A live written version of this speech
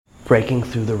breaking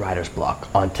through the writer's block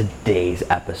on today's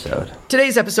episode.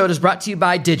 Today's episode is brought to you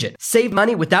by Digit. Save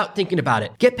money without thinking about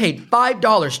it. Get paid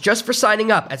 $5 just for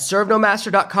signing up at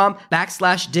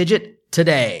servenomaster.com/digit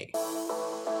today.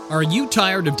 Are you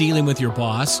tired of dealing with your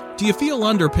boss? Do you feel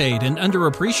underpaid and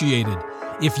underappreciated?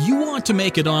 If you want to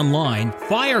make it online,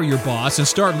 fire your boss and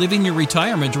start living your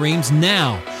retirement dreams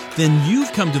now, then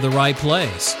you've come to the right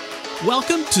place.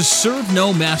 Welcome to Serve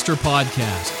No Master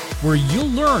Podcast, where you'll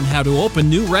learn how to open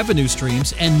new revenue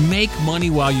streams and make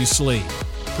money while you sleep.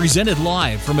 Presented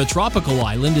live from a tropical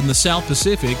island in the South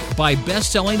Pacific by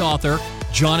best-selling author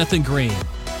Jonathan Green.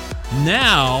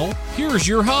 Now, here's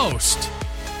your host.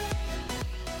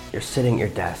 You're sitting at your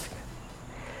desk.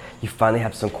 You finally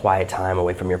have some quiet time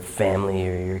away from your family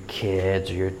or your kids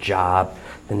or your job.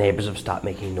 The neighbors have stopped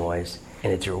making noise,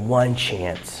 and it's your one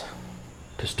chance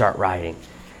to start writing,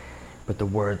 but the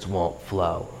words won't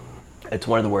flow. It's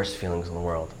one of the worst feelings in the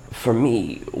world. For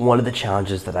me, one of the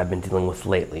challenges that I've been dealing with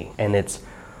lately, and it's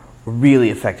really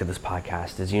affected this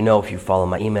podcast, is, you know, if you follow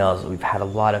my emails, we've had a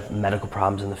lot of medical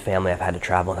problems in the family. I've had to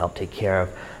travel and help take care of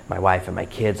my wife and my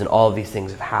kids, and all of these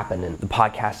things have happened, and the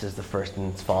podcast is the first thing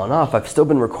that's fallen off. I've still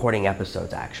been recording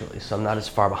episodes, actually, so I'm not as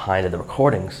far behind in the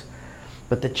recordings.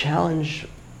 But the challenge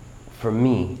for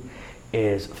me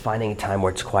is finding a time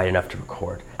where it's quiet enough to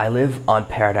record. I live on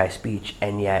Paradise Beach,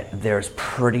 and yet there's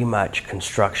pretty much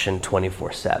construction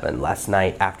 24/7. Last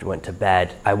night, after I went to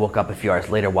bed, I woke up a few hours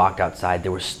later, walked outside.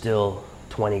 There were still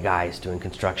 20 guys doing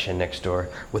construction next door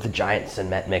with a giant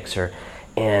cement mixer.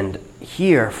 And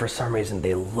here, for some reason,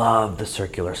 they love the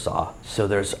circular saw. So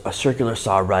there's a circular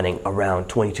saw running around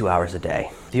 22 hours a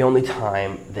day. The only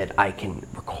time that I can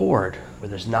record where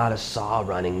there's not a saw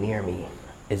running near me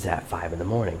is at 5 in the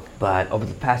morning. But over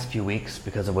the past few weeks,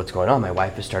 because of what's going on, my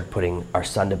wife has started putting our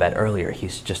son to bed earlier.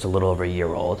 He's just a little over a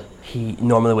year old. He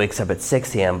normally wakes up at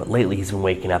 6 a.m., but lately he's been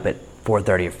waking up at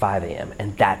 4:30 or 5 a.m.,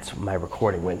 and that's my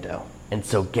recording window. And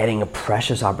so getting a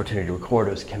precious opportunity to record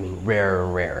was becoming rarer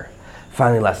and rarer.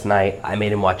 Finally, last night, I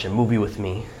made him watch a movie with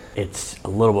me. It's a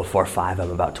little before 5.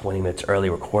 I'm about 20 minutes early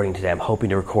recording today. I'm hoping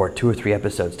to record 2 or 3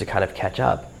 episodes to kind of catch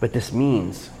up. But this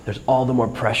means there's all the more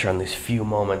pressure on these few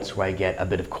moments where I get a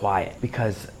bit of quiet.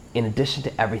 Because in addition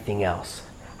to everything else,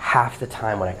 half the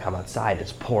time when I come outside,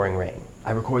 it's pouring rain.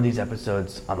 I record these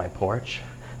episodes on my porch.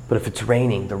 But if it's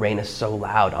raining, the rain is so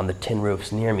loud on the tin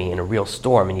roofs near me in a real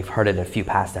storm, and you've heard it in a few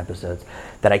past episodes,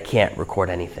 that I can't record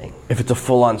anything. If it's a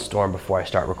full-on storm before I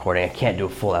start recording, I can't do a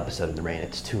full episode in the rain.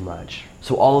 It's too much.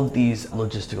 So all of these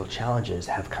logistical challenges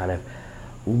have kind of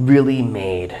really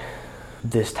made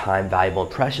this time valuable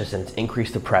and precious, and it's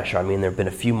increased the pressure. I mean, there have been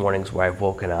a few mornings where I've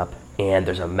woken up and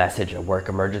there's a message, a work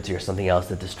emergency or something else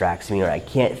that distracts me, or I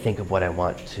can't think of what I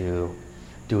want to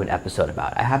do an episode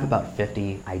about. I have about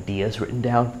 50 ideas written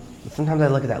down. Sometimes I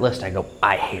look at that list and I go,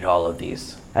 I hate all of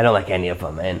these. I don't like any of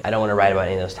them, and I don't want to write about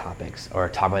any of those topics or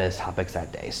talk about those topics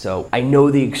that day. So I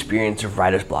know the experience of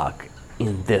writer's block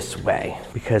in this way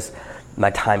because my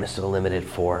time is so limited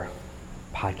for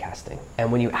podcasting. And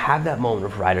when you have that moment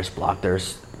of writer's block,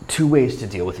 there's 2 ways to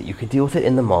deal with it. You could deal with it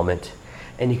in the moment,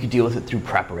 and you could deal with it through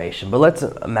preparation. But let's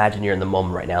imagine you're in the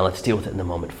moment right now. Let's deal with it in the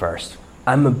moment first.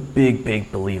 I'm a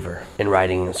big believer in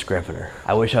writing in Scrivener.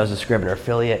 I wish I was a Scrivener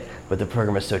affiliate, but the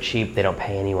program is so cheap, they don't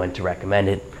pay anyone to recommend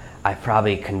it. I've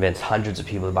probably convinced hundreds of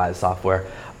people to buy the software.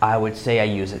 I would say I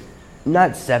use it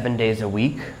not 7 days a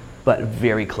week, but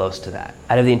very close to that.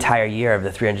 Out of the entire year, of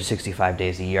the 365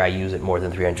 days a year, I use it more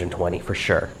than 320 for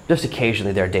sure. Just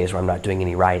occasionally there are days where I'm not doing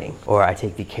any writing, or I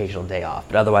take the occasional day off.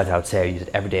 But otherwise I would say I use it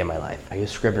every day of my life. I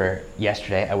used Scrivener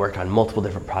yesterday. I worked on multiple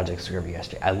different projects with Scrivener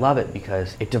yesterday. I love it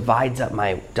because it divides up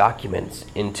my documents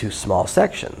into small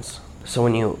sections. So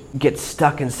when you get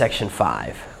stuck in section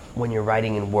 5, when you're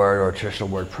writing in Word or a traditional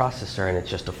word processor and it's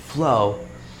just a flow,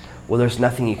 well, there's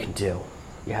nothing you can do.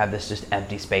 You have this just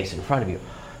empty space in front of you.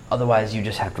 Otherwise, you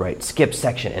just have to write skip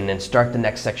section and then start the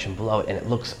next section below it, and it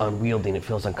looks unwieldy and it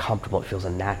feels uncomfortable, it feels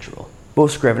unnatural.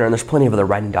 Both Scrivener, and there's plenty of other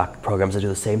writing doc programs that do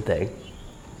the same thing.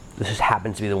 This just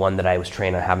happens to be the one that I was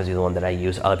trained on, happens to be the one that I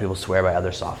use. Other people swear by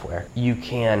other software. You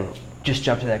can just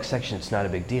jump to the next section, it's not a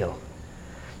big deal.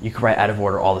 You can write out of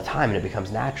order all the time and it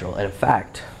becomes natural. And in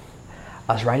fact,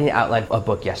 I was writing the outline of a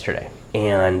book yesterday,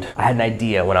 and I had an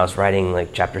idea when I was writing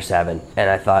like chapter 7, and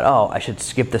I thought, oh, I should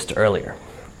skip this to earlier.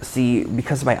 See,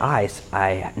 because of my eyes,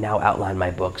 I now outline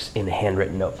my books in a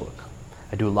handwritten notebook.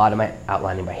 I do a lot of my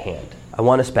outlining by hand. I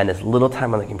want to spend as little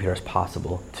time on the computer as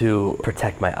possible to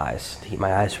protect my eyes, to keep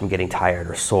my eyes from getting tired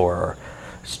or sore or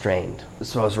strained.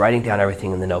 So I was writing down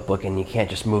everything in the notebook, and you can't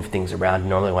just move things around.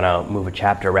 Normally when I move a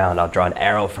chapter around, I'll draw an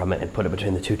arrow from it and put it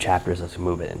between the two chapters to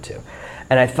move it into.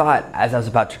 And I thought, as I was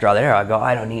about to draw the arrow, I go,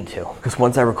 I don't need to. Because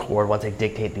once I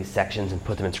dictate these sections and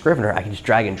put them in Scrivener, I can just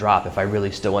drag and drop if I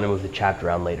really still want to move the chapter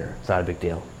around later. It's not a big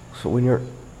deal. So when you're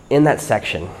in that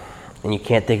section, and you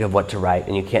can't think of what to write,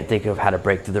 and you can't think of how to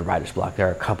break through the writer's block, there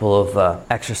are a couple of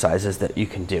exercises that you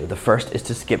can do. The first is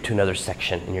to skip to another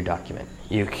section in your document.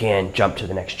 You can jump to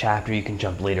the next chapter, you can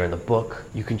jump later in the book,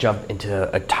 you can jump into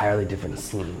an entirely different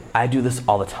scene. I do this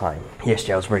all the time.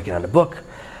 Yesterday I was working on a book.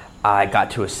 I got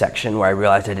to a section where I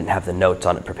realized I didn't have the notes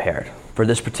on it prepared. For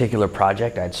this particular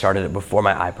project, I had started it before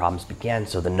my eye problems began,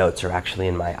 so the notes are actually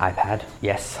in my iPad.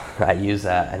 Yes, I use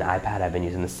an iPad. I've been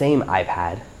using the same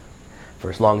iPad for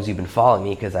as long as you've been following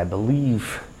me, because I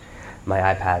believe my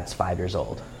iPad's 5 years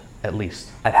old, at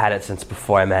least. I've had it since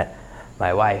before I met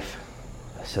my wife,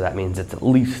 so that means it's at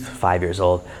least 5 years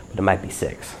old, but it might be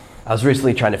 6. I was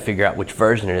recently trying to figure out which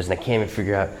version it is, and I can't even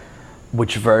figure out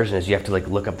which version is. You have to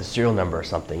look up the serial number or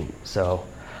something. So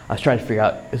I was trying to figure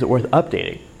out, is it worth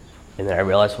updating? And then I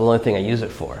realized, well, the only thing I use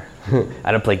it for,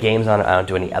 I don't play games on it, I don't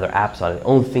do any other apps on it. The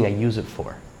only thing I use it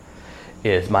for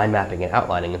is mind mapping and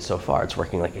outlining, and so far it's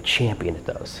working like a champion at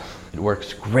those. It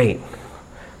works great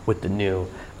with the new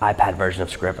iPad version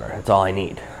of Scrivener. That's all I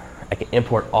need. I can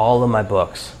import all of my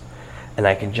books, and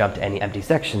I can jump to any empty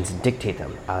sections and dictate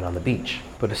them out on the beach.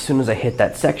 But as soon as I hit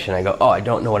that section, I go, oh, I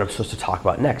don't know what I'm supposed to talk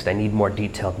about next. I need more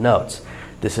detailed notes.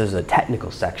 This is a technical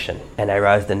section, and I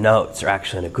realize the notes are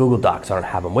actually in a Google Doc, so I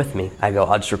don't have them with me. I go,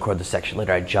 I'll just record the section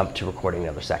later. I jump to recording the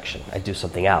other section. I do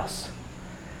something else.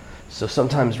 So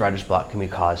sometimes writer's block can be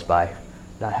caused by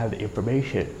not having the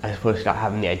information, as opposed to not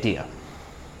having the idea.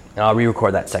 And I'll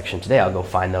re-record that section today. I'll go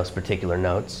find those particular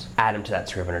notes, add them to that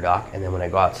Scrivener doc, and then when I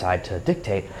go outside to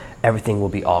dictate, everything will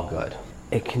be all good.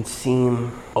 It can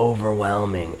seem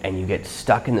overwhelming, and you get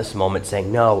stuck in this moment saying,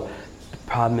 no, the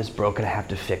problem is broken, I have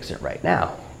to fix it right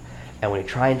now. And when you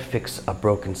try and fix a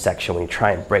broken section, when you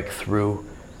try and break through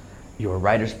your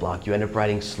writer's block, you end up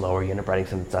writing slower, you end up writing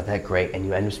something that's not that great, and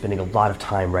you end up spending a lot of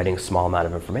time writing a small amount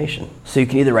of information. So you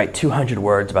can either write 200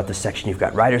 words about the section you've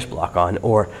got writer's block on,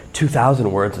 or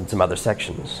 2,000 words in some other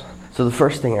sections. So the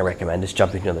first thing I recommend is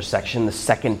jumping to another section. The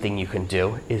second thing you can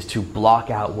do is to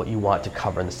block out what you want to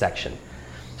cover in the section.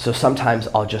 So sometimes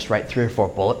I'll just write 3 or 4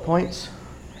 bullet points,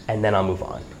 and then I'll move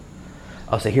on.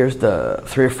 I'll say, here's the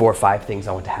 3 or 4 or 5 things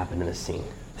I want to happen in this scene.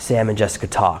 Sam and Jessica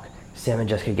talk. Sam and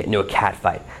Jessica get into a cat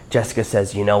fight. Jessica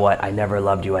says, you know what, I never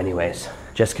loved you anyways.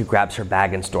 Jessica grabs her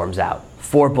bag and storms out.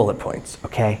 4 bullet points,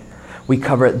 okay? We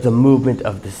cover the movement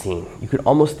of the scene. You could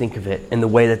almost think of it in the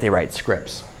way that they write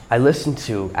scripts. I listen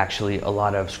to, actually, a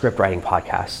lot of script writing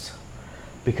podcasts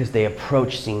because they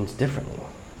approach scenes differently.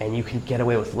 And you can get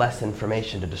away with less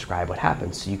information to describe what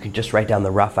happens. So you can just write down the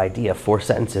rough idea, 4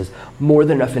 sentences, more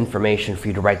than enough information for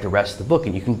you to write the rest of the book,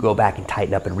 and you can go back and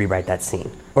tighten up and rewrite that scene.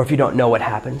 Or if you don't know what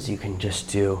happens, you can just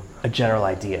do a general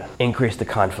idea, increase the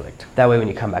conflict. That way when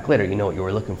you come back later, you know what you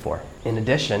were looking for. In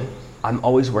addition, I'm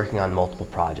always working on multiple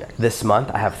projects. This month,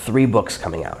 I have 3 books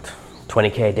coming out.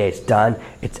 20K a day, it's done,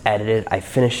 it's edited. I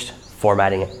finished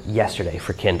formatting it yesterday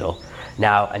for Kindle.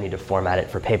 Now I need to format it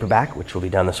for paperback, which will be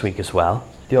done this week as well.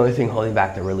 The only thing holding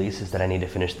back the release is that I need to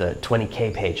finish the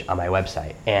 20K page on my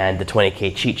website and the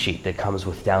 20K cheat sheet that comes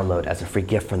with download as a free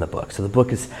gift from the book. So the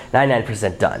book is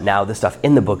 99% done. Now the stuff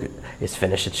in the book is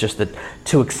finished. It's just the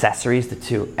 2 accessories, the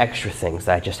 2 extra things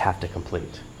that I just have to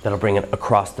complete. That'll bring it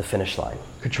across the finish line.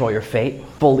 Control Your Fate,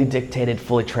 fully dictated,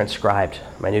 fully transcribed.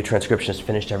 My new transcriptionist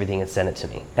finished everything and sent it to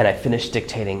me. And I finished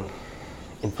dictating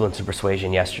Influence and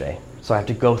Persuasion yesterday. So I have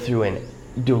to go through and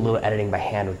do a little editing by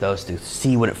hand with those to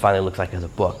see what it finally looks like as a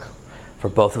book for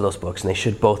both of those books, and they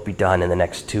should both be done in the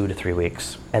next 2 to 3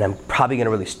 weeks. And I'm probably going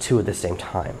to release 2 at the same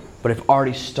time. But I've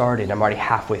already started, I'm already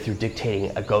halfway through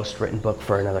dictating a ghost written book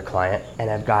for another client, and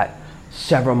I've got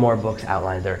several more books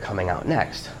outlined that are coming out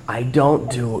next. I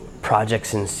don't do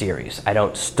projects in series. I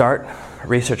don't start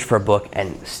research for a book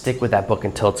and stick with that book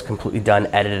until it's completely done,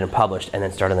 edited, and published, and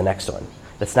then start on the next one.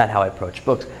 That's not how I approach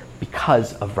books,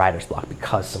 because of writer's block,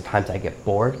 because sometimes I get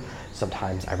bored,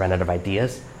 sometimes I run out of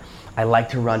ideas. I like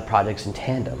to run projects in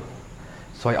tandem.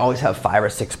 So I always have 5 or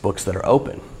 6 books that are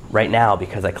open. Right now,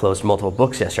 because I closed multiple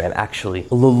books yesterday, I'm actually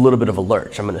a little bit of a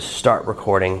lurch. I'm gonna start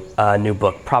recording a new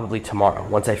book probably tomorrow.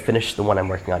 Once I finish the one I'm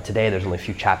working on today, there's only a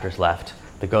few chapters left.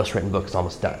 The ghostwritten book is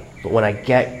almost done. But when I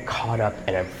get caught up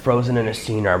and I'm frozen in a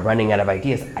scene or I'm running out of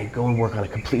ideas, I go and work on a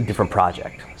completely different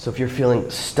project. So if you're feeling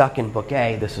stuck in book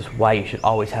A, this is why you should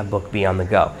always have book B on the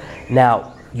go.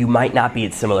 Now, you might not be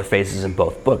at similar phases in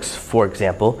both books. For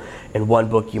example, in one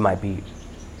book you might be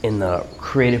in the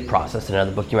creative process. In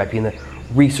another book, you might be in the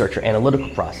research or analytical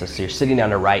process. So you're sitting down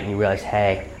to write and you realize,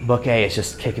 hey, book A is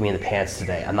just kicking me in the pants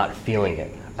today. I'm not feeling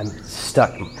it. I'm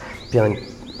stuck, feeling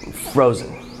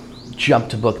frozen. Jump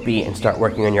to book B and start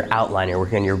working on your outline, or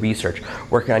working on your research,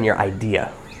 working on your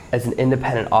idea. As an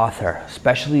independent author,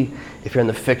 especially if you're in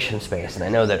the fiction space, and I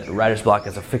know that writer's block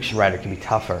as a fiction writer can be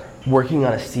tougher, working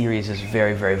on a series is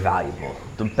very, very valuable.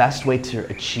 The best way to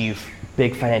achieve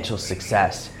big financial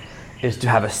success is to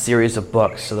have a series of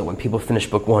books so that when people finish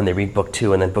book 1, they read book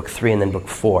 2, and then book 3, and then book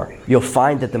 4. You'll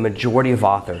find that the majority of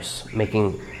authors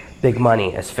making big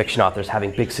money as fiction authors,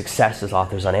 having big success as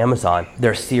authors on Amazon,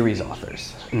 they're series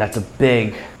authors. And that's a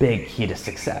big, big key to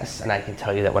success. And I can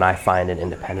tell you that when I find an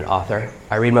independent author,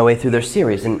 I read my way through their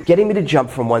series. And getting me to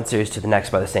jump from one series to the next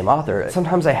by the same author,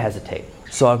 sometimes I hesitate.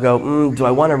 So I'll go, do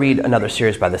I want to read another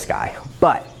series by this guy?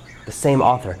 But the same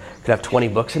author could have 20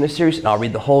 books in a series, and I'll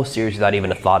read the whole series without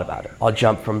even a thought about it. I'll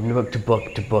jump from book to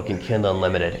book to book in Kindle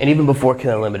Unlimited. And even before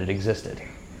Kindle Unlimited existed,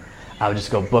 I would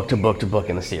just go book to book to book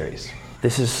in the series.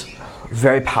 This is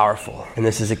very powerful, and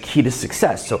this is a key to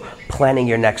success. So planning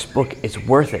your next book is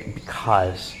worth it,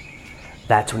 because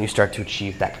that's when you start to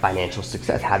achieve that financial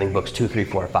success, having books 2, 3,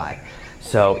 4, 5.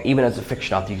 So even as a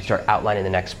fiction author, you can start outlining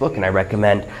the next book, and I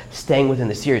recommend staying within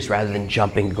the series rather than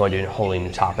jumping and going to a wholly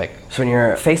new topic. So when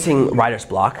you're facing writer's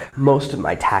block, most of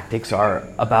my tactics are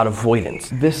about avoidance.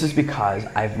 This is because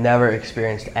I've never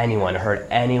experienced anyone, heard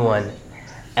anyone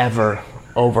ever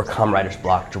overcome writer's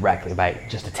block directly by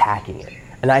just attacking it.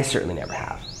 And I certainly never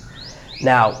have.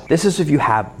 Now, this is if you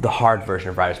have the hard version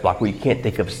of writer's block where you can't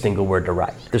think of a single word to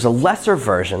write. There's a lesser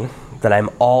version that I'm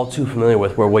all too familiar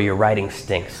with where your writing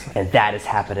stinks. And that has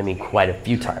happened to me quite a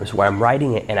few times, where I'm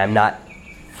writing it and I'm not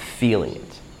feeling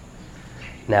it.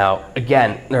 Now,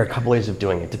 again, there are a couple ways of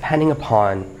doing it. Depending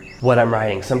upon what I'm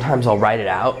writing, sometimes I'll write it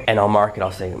out and I'll mark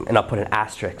it, and I'll put an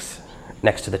asterisk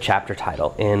next to the chapter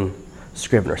title in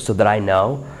Scrivener so that I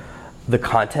know the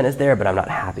content is there, but I'm not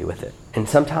happy with it. And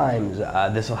sometimes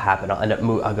this will happen.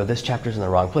 I'll go, this chapter's in the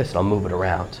wrong place, and I'll move it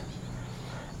around.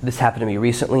 This happened to me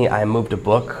recently. I moved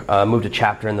a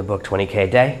chapter in the book 20K a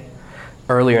Day.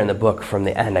 Earlier in the book, from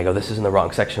the end, I go, this is in the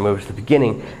wrong section. I moved to the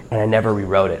beginning, and I never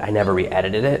rewrote it. I never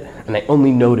re-edited it, and I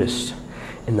only noticed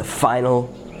in the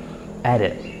final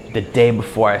edit the day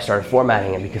before I started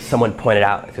formatting it, because someone pointed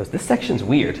out, it goes, this section's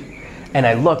weird. And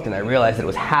I looked and I realized that it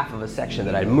was half of a section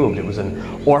that I'd moved. It was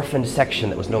an orphaned section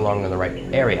that was no longer in the right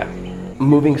area.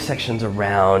 Moving sections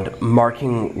around,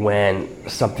 marking when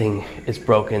something is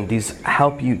broken, these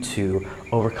help you to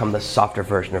overcome the softer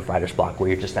version of writer's block where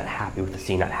you're just not happy with the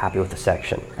scene, not happy with the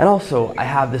section. And also, I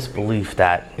have this belief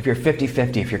that if you're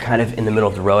 50-50, if you're kind of in the middle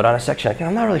of the road on a section, like,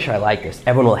 I'm not really sure I like this,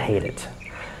 everyone will hate it.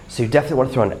 So you definitely want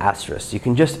to throw in an asterisk. You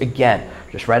can just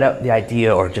write out the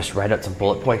idea, or just write out some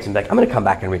bullet points and be like, I'm going to come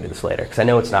back and read this later because I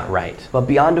know it's not right. But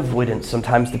beyond avoidance,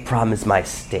 sometimes the problem is my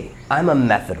state. I'm a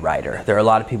method writer. There are a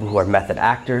lot of people who are method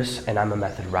actors, and I'm a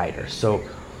method writer. So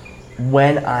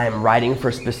when I'm writing for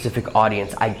a specific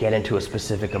audience, I get into a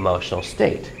specific emotional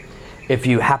state. If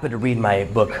you happen to read my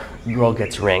book, Girl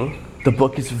Gets Ring, the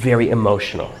book is very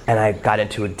emotional, and I got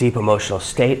into a deep emotional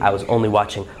state. I was only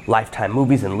watching Lifetime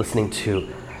movies and listening to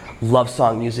love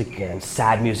song music and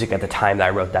sad music at the time that I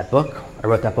wrote that book. I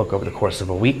wrote that book over the course of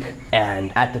a week,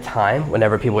 and at the time,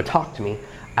 whenever people would talk to me,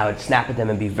 I would snap at them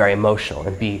and be very emotional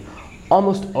and be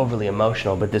almost overly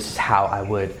emotional, but this is how I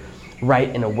would write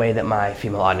in a way that my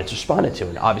female audience responded to.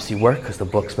 And obviously worked, because the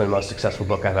book's been the most successful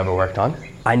book I've ever worked on.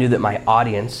 I knew that my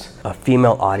audience, a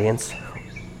female audience,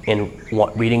 in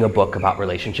reading a book about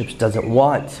relationships, doesn't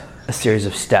want a series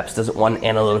of steps, doesn't want an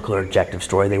analytical or objective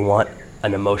story. They want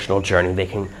an emotional journey they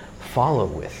can follow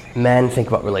with. Men think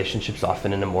about relationships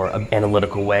often in a more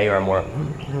analytical way, or a more,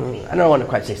 I don't want to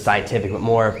quite say scientific, but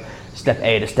more step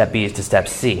A to step B to step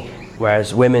C.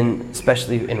 Whereas women,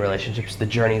 especially in relationships, the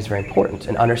journey is very important.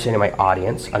 And understanding my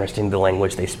audience, understanding the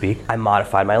language they speak, I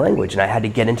modified my language, and I had to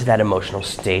get into that emotional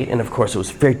state. And of course, it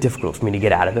was very difficult for me to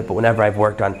get out of it, but whenever I've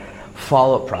worked on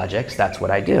follow-up projects, that's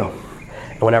what I do.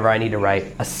 And whenever I need to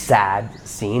write a sad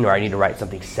scene, or I need to write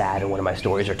something sad in one of my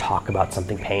stories, or talk about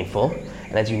something painful,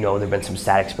 and as you know, there have been some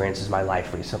sad experiences in my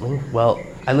life recently, well,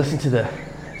 I listen to the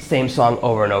same song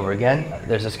over and over again.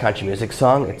 There's this country music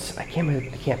song. I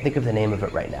can't think of the name of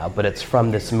it right now, but it's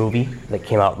from this movie that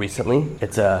came out recently.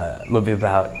 It's a movie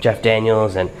about Jeff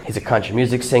Daniels, and he's a country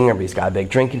music singer, but he's got a big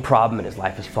drinking problem, and his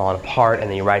life is falling apart, and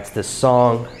then he writes this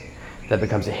song that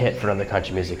becomes a hit for another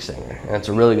country music singer. And it's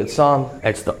a really good song.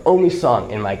 It's the only song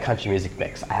in my country music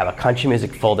mix. I have a country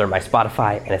music folder in my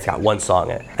Spotify, and it's got one song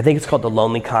in it. I think it's called The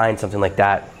Lonely Kind, something like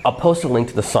that. I'll post a link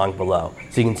to the song below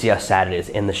so you can see how sad it is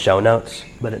in the show notes.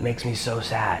 But it makes me so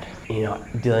sad. You know,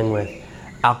 dealing with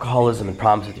alcoholism and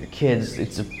problems with your kids,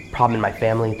 it's a problem in my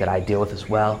family that I deal with as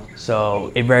well.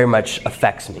 So it very much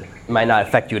affects me. It might not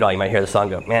affect you at all. You might hear the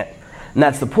song and go, man. And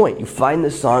that's the point. You find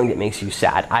this song that makes you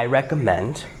sad. I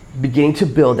recommend beginning to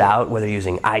build out, whether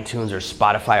using iTunes or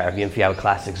Spotify, or even if you have a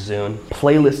classic Zune,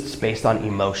 playlists based on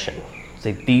emotion.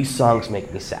 Say, these songs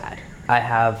make me sad. I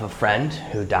have a friend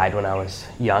who died when I was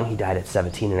young. He died at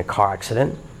 17 in a car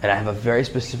accident. And I have a very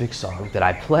specific song that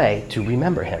I play to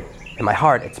remember him. In my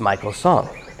heart, it's Michael's song.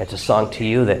 It's a song to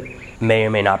you that may or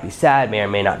may not be sad, may or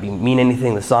may not mean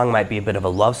anything. The song might be a bit of a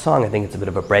love song. I think it's a bit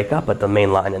of a breakup, but the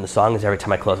main line in the song is, every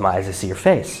time I close my eyes, I see your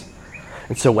face.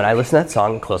 And so when I listen to that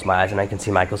song and close my eyes and I can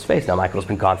see Michael's face. Now, Michael's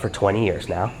been gone for 20 years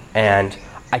now, and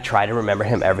I try to remember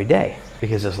him every day,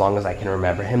 because as long as I can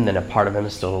remember him, then a part of him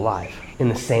is still alive. In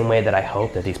the same way that I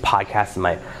hope that these podcasts and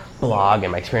my blog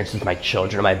and my experiences with my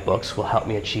children and my books will help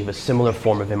me achieve a similar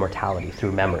form of immortality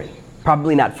through memory.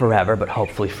 Probably not forever, but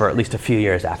hopefully for at least a few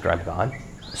years after I'm gone.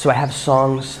 So I have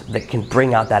songs that can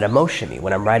bring out that emotion in me.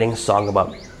 When I'm writing a song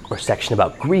about, or section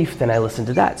about grief, then I listen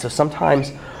to that. So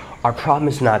sometimes our problem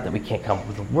is not that we can't come up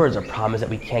with the words. Our problem is that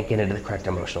we can't get into the correct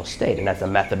emotional state. And as a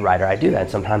method writer, I do that.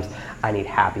 And sometimes I need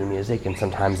happy music, and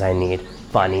sometimes I need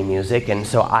funny music. And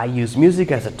so I use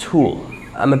music as a tool.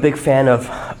 I'm a big fan of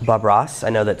Bob Ross. I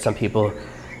know that some people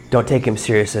don't take him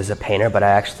serious as a painter, but I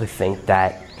actually think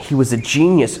that he was a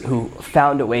genius who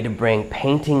found a way to bring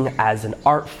painting as an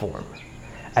art form,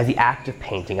 as the act of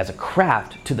painting, as a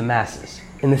craft, to the masses.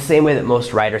 In the same way that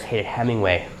most writers hated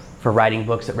Hemingway for writing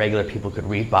books that regular people could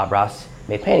read, Bob Ross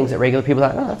made paintings that regular people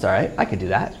thought, oh, that's all right, I could do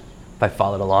that if I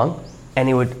followed along. And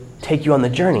he would take you on the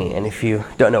journey. And if you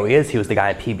don't know who he was the guy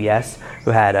at PBS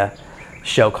who had a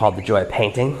show called The Joy of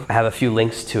Painting. I have a few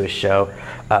links to his show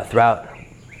throughout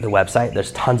the website.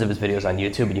 There's tons of his videos on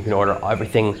YouTube, and you can order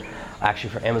everything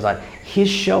actually from Amazon. His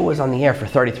show was on the air for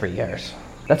 33 years.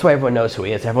 That's why everyone knows who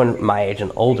he is. Everyone my age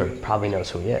and older probably knows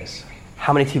who he is.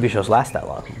 How many TV shows last that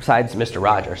long? Besides Mr.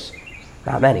 Rogers,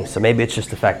 not many. So maybe it's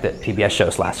just the fact that PBS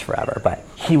shows last forever. But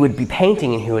he would be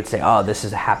painting and he would say, oh, this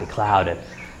is a happy cloud and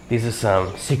these are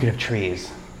some secretive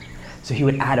trees. So he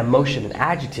would add emotion and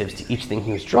adjectives to each thing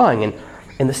he was drawing. And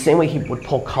in the same way he would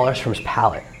pull colors from his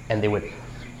palette and they would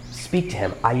speak to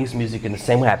him, I use music in the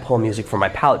same way I pull music from my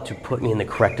palette to put me in the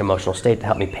correct emotional state to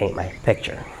help me paint my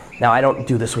picture. Now, I don't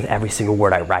do this with every single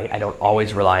word I write. I don't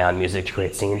always rely on music to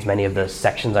create scenes. Many of the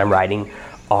sections I'm writing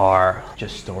are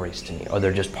just stories to me, or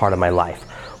they're just part of my life,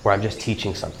 where I'm just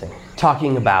teaching something.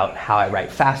 Talking about how I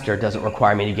write faster doesn't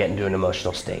require me to get into an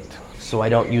emotional state. So I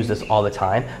don't use this all the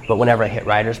time, but whenever I hit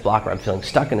writer's block or I'm feeling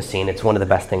stuck in a scene, it's one of the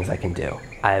best things I can do.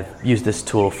 I've used this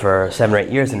tool for 7 or 8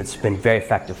 years and it's been very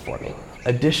effective for me.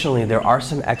 Additionally, there are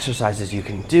some exercises you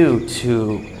can do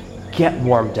to get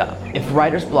warmed up. If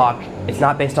writer's block, it's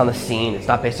not based on the scene, it's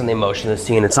not based on the emotion of the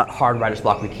scene, it's not hard writer's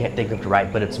block we can't think of to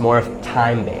write, but it's more of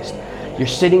time-based. You're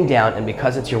sitting down and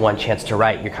because it's your one chance to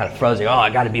write, you're kind of frozen, oh, I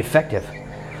gotta be effective.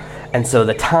 And so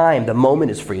the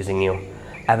moment is freezing you.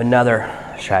 I have another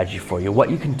strategy for you. What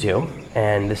you can do,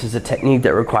 and this is a technique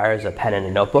that requires a pen and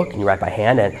a notebook, and you write by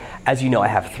hand, and as you know, I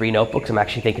have 3 notebooks. I'm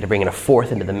actually thinking of bringing a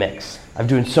 4th into the mix. I'm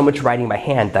doing so much writing by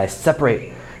hand that I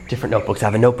separate different notebooks. I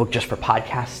have a notebook just for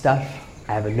podcast stuff.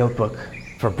 I have a notebook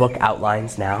for book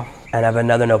outlines now, and I have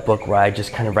another notebook where I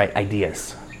just kind of write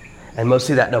ideas. And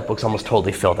mostly that notebook's almost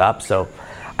totally filled up, so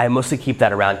I mostly keep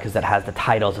that around because that has the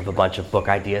titles of a bunch of book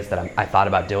ideas that I thought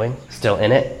about doing still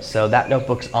in it. So that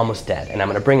notebook's almost dead, and I'm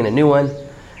gonna bring in a new one,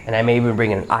 and I may even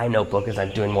bring in an eye notebook as I'm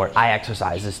doing more eye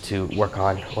exercises to work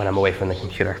on when I'm away from the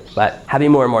computer. But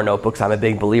having more and more notebooks, I'm a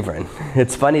big believer in.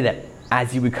 It's funny that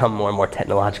as you become more and more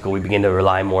technological, we begin to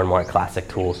rely more and more on classic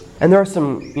tools. And there are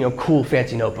some, cool,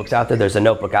 fancy notebooks out there. There's a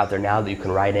notebook out there now that you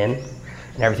can write in,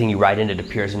 and everything you write in, it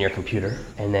appears in your computer.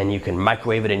 And then you can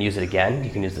microwave it and use it again.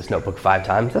 You can use this notebook 5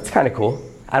 times. That's kind of cool.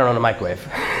 I don't own a microwave,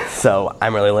 so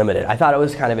I'm really limited. I thought it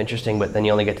was kind of interesting, but then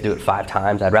you only get to do it 5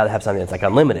 times. I'd rather have something that's like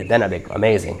unlimited, then it'd be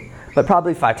amazing. But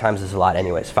probably 5 times is a lot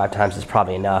anyways. 5 times is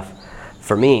probably enough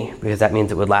for me, because that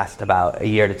means it would last about 1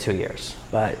 year to 2 years.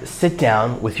 But sit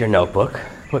down with your notebook,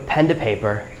 put pen to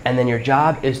paper, and then your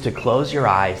job is to close your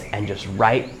eyes and just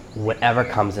write whatever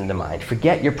comes into mind.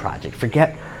 Forget your project,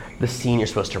 forget the scene you're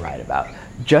supposed to write about.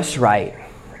 Just write,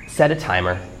 set a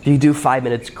timer. If you do 5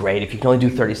 minutes, great. If you can only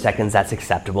do 30 seconds, that's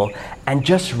acceptable. And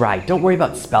just write. Don't worry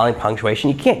about spelling, punctuation.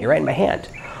 You can't, you're writing by hand.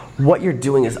 What you're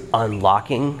doing is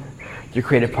unlocking the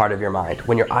creative part of your mind.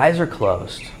 When your eyes are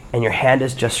closed and your hand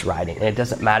is just writing, and it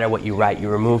doesn't matter what you write, you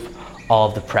remove all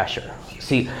of the pressure.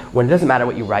 See, when it doesn't matter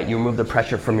what you write, you remove the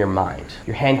pressure from your mind.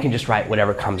 Your hand can just write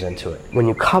whatever comes into it. When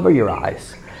you cover your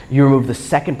eyes, you remove the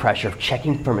second pressure of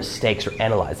checking for mistakes or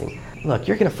analyzing. Look,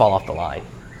 you're gonna fall off the line.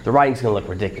 The writing's gonna look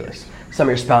ridiculous. Some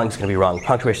of your spelling's gonna be wrong,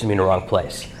 punctuation's gonna be in the wrong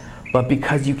place. But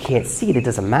because you can't see it, it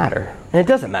doesn't matter. And it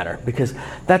doesn't matter because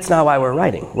that's not why we're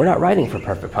writing. We're not writing for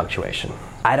perfect punctuation.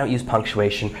 I don't use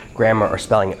punctuation, grammar, or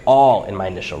spelling at all in my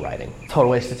initial writing.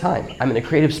 Total waste of time. I'm in the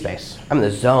creative space. I'm in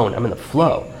the zone. I'm in the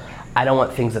flow. I don't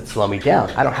want things that slow me down.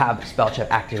 I don't have spell check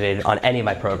activated on any of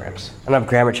my programs. I don't have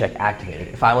grammar check activated.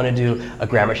 If I want to do a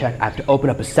grammar check, I have to open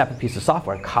up a separate piece of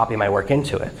software and copy my work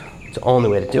into it. It's the only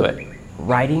way to do it.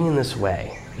 Writing in this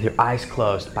way, with your eyes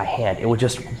closed by hand, it will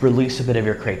just release a bit of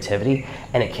your creativity,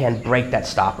 and it can break that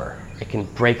stopper. It can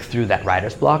break through that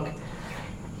writer's block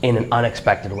in an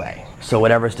unexpected way. So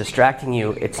whatever's distracting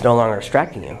you, it's no longer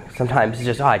distracting you. Sometimes it's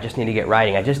just, I just need to get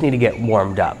writing. I just need to get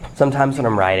warmed up. Sometimes when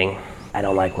I'm writing, I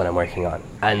don't like what I'm working on.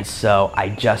 And so I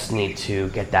just need to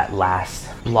get that last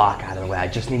block out of the way. I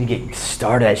just need to get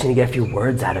started. I just need to get a few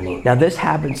words out of me. Now this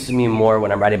happens to me more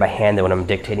when I'm writing by hand than when I'm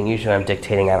dictating. Usually when I'm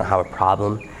dictating, I don't have a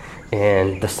problem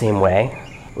in the same way.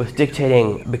 With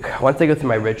dictating, once I go through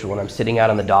my ritual and I'm sitting out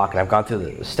on the dock and I've gone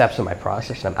through the steps of my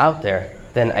process and I'm out there,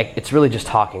 then it's really just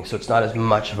talking. So it's not as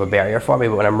much of a barrier for me.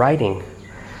 But when I'm writing,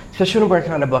 especially when I'm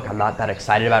working on a book I'm not that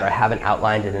excited about or I haven't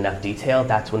outlined in enough detail,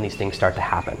 that's when these things start to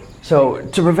happen. So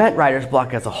to prevent writer's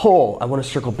block as a whole, I want to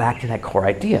circle back to that core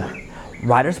idea.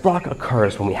 Writer's block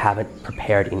occurs when we haven't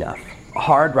prepared enough. A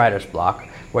hard writer's block,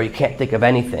 where you can't think of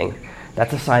anything,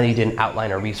 that's a sign that you didn't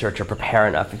outline or research or prepare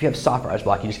enough. If you have soft writer's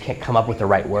block, you just can't come up with the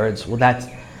right words, well that's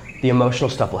the emotional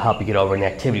stuff will help you get over and the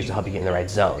activities will help you get in the right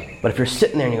zone. But if you're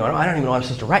sitting there and you're going, I don't even know what I'm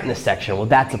supposed to write in this section, well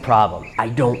that's a problem. I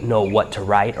don't know what to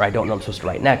write or I don't know what I'm supposed to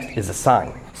write next is a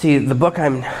sign. See, the book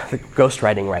I'm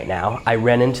ghostwriting right now, I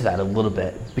ran into that a little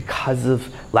bit. Because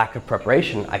of lack of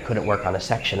preparation, I couldn't work on a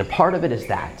section. And part of it is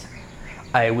that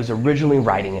I was originally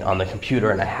writing it on the computer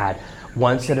and I had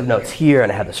one set of notes here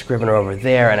and I had the Scrivener over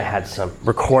there and I had some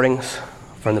recordings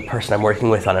from the person I'm working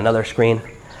with on another screen.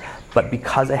 But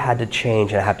because I had to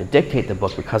change and I have to dictate the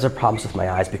book because of problems with my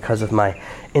eyes, because of my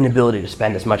inability to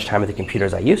spend as much time at the computer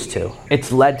as I used to,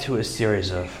 it's led to a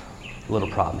series of little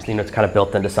problems. You know, it's kind of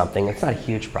built into something. It's not a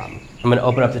huge problem. I'm going to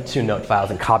open up the 2 note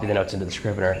files and copy the notes into the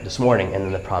Scrivener this morning and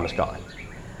then the problem is gone.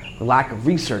 The lack of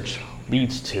research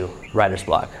leads to writer's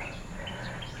block.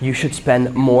 You should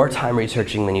spend more time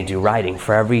researching than you do writing.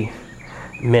 For every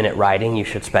minute writing, you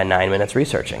should spend 9 minutes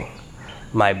researching.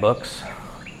 My books,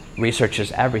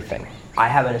 researches everything. I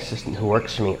have an assistant who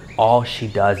works for me. All she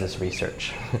does is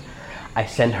research. I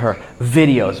send her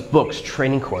videos, books,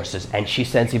 training courses, and she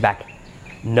sends me back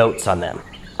notes on them.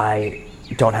 I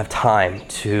don't have time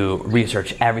to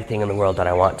research everything in the world that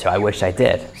I want to. I wish I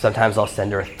did. Sometimes I'll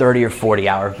send her a 30 or 40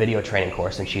 hour video training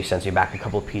course and she sends me back a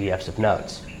couple of PDFs of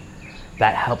notes.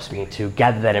 That helps me to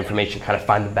gather that information, kind of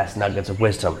find the best nuggets of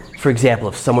wisdom. For example,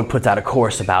 if someone puts out a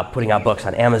course about putting out books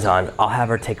on Amazon, I'll have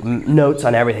her take notes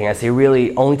on everything. I say,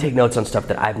 really, only take notes on stuff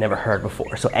that I've never heard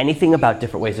before. So anything about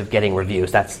different ways of getting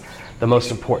reviews, that's the most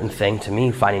important thing to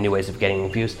me, finding new ways of getting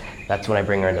reviews. That's when I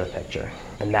bring her into the picture.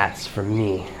 And that's, for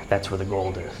me, that's where the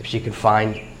gold is. If she can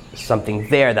find something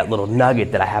there, that little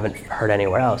nugget that I haven't heard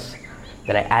anywhere else,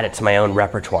 then I add it to my own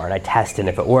repertoire and I test it, and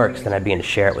if it works, then I begin to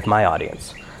share it with my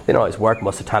audience. They don't always work,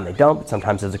 most of the time they don't, but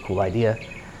sometimes it's a cool idea.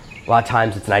 A lot of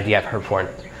times it's an idea I've heard before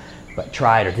but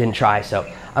tried or didn't try, so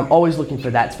I'm always looking for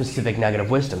that specific nugget of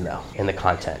wisdom though in the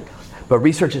content. But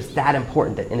research is that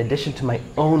important that in addition to my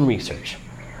own research,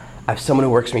 I have someone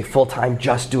who works for me full-time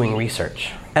just doing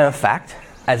research. And in fact,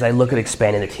 as I look at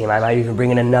expanding the team, I might even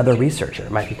bring in another researcher.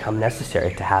 It might become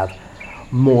necessary to have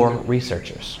more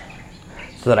researchers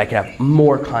so that I can have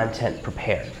more content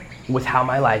prepared. With how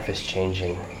my life is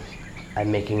changing, I'm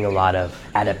making a lot of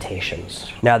adaptations.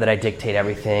 Now that I dictate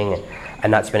everything and I'm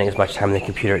not spending as much time on the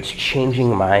computer, it's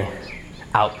changing my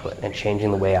output and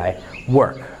changing the way I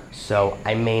work. So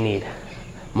I may need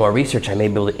more research. I may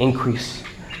be able to increase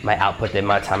my output, the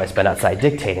amount of time I spend outside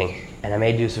dictating, and I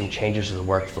may do some changes to the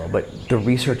workflow. But the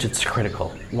research, it's critical.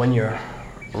 When you're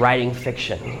writing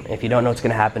fiction, if you don't know what's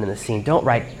going to happen in the scene, don't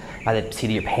write by the seat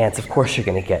of your pants. Of course you're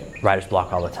going to get writer's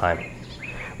block all the time.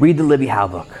 Read the Libby Howe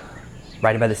book.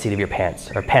 Writing by the Seat of Your Pants,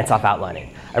 or Pants Off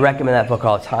Outlining. I recommend that book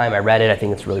all the time. I read it. I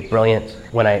think it's really brilliant.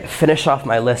 When I finish off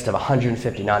my list of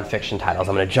 150 nonfiction titles,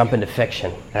 I'm going to jump into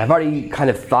fiction. And I've already kind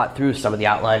of thought through some of the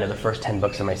outline of the first 10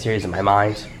 books in my series in my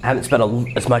mind. I haven't spent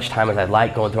as much time as I'd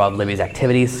like going through all of Libby's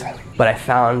activities, but I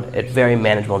found it very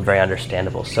manageable and very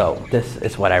understandable. So this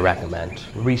is what I recommend.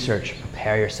 Research,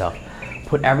 prepare yourself,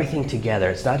 put everything together.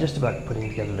 It's not just about putting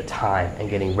together the time and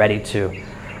getting ready to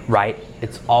write.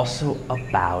 It's also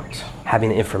about having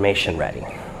the information ready.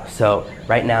 So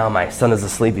right now my son is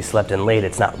asleep, he slept in late,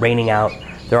 it's not raining out,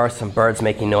 there are some birds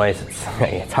making noise,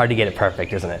 it's hard to get it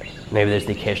perfect, isn't it? Maybe there's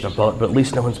the occasional bullet, but at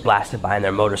least no one's blasted by on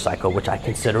their motorcycle, which I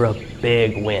consider a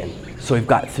big win. So we've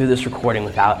got through this recording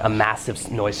without a massive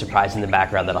noise surprise in the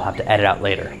background that I'll have to edit out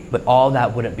later. But all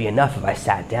that wouldn't be enough if I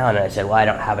sat down and I said, well, I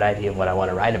don't have an idea of what I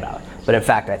want to write about. But in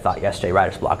fact, I thought yesterday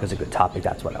writer's block is a good topic,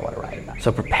 that's what I want to write about.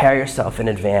 So prepare yourself in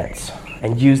advance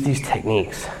and use these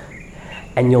techniques,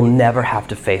 and you'll never have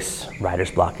to face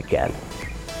writer's block again.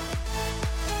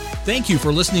 Thank you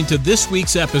for listening to this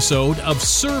week's episode of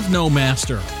Serve No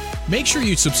Master. Make sure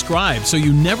you subscribe so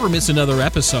you never miss another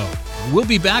episode. We'll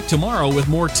be back tomorrow with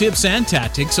more tips and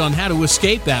tactics on how to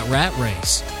escape that rat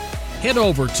race. Head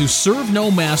over to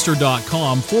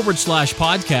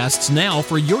servenomaster.com/podcasts now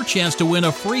for your chance to win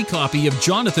a free copy of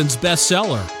Jonathan's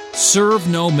bestseller, Serve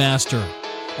No Master.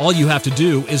 All you have to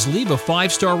do is leave a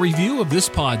 5-star review of this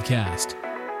podcast.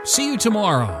 See you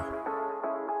tomorrow.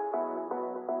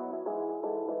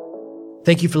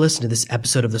 Thank you for listening to this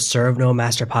episode of the Serve No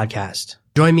Master podcast.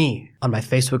 Join me on my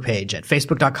Facebook page at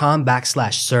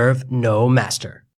facebook.com/Serve No Master.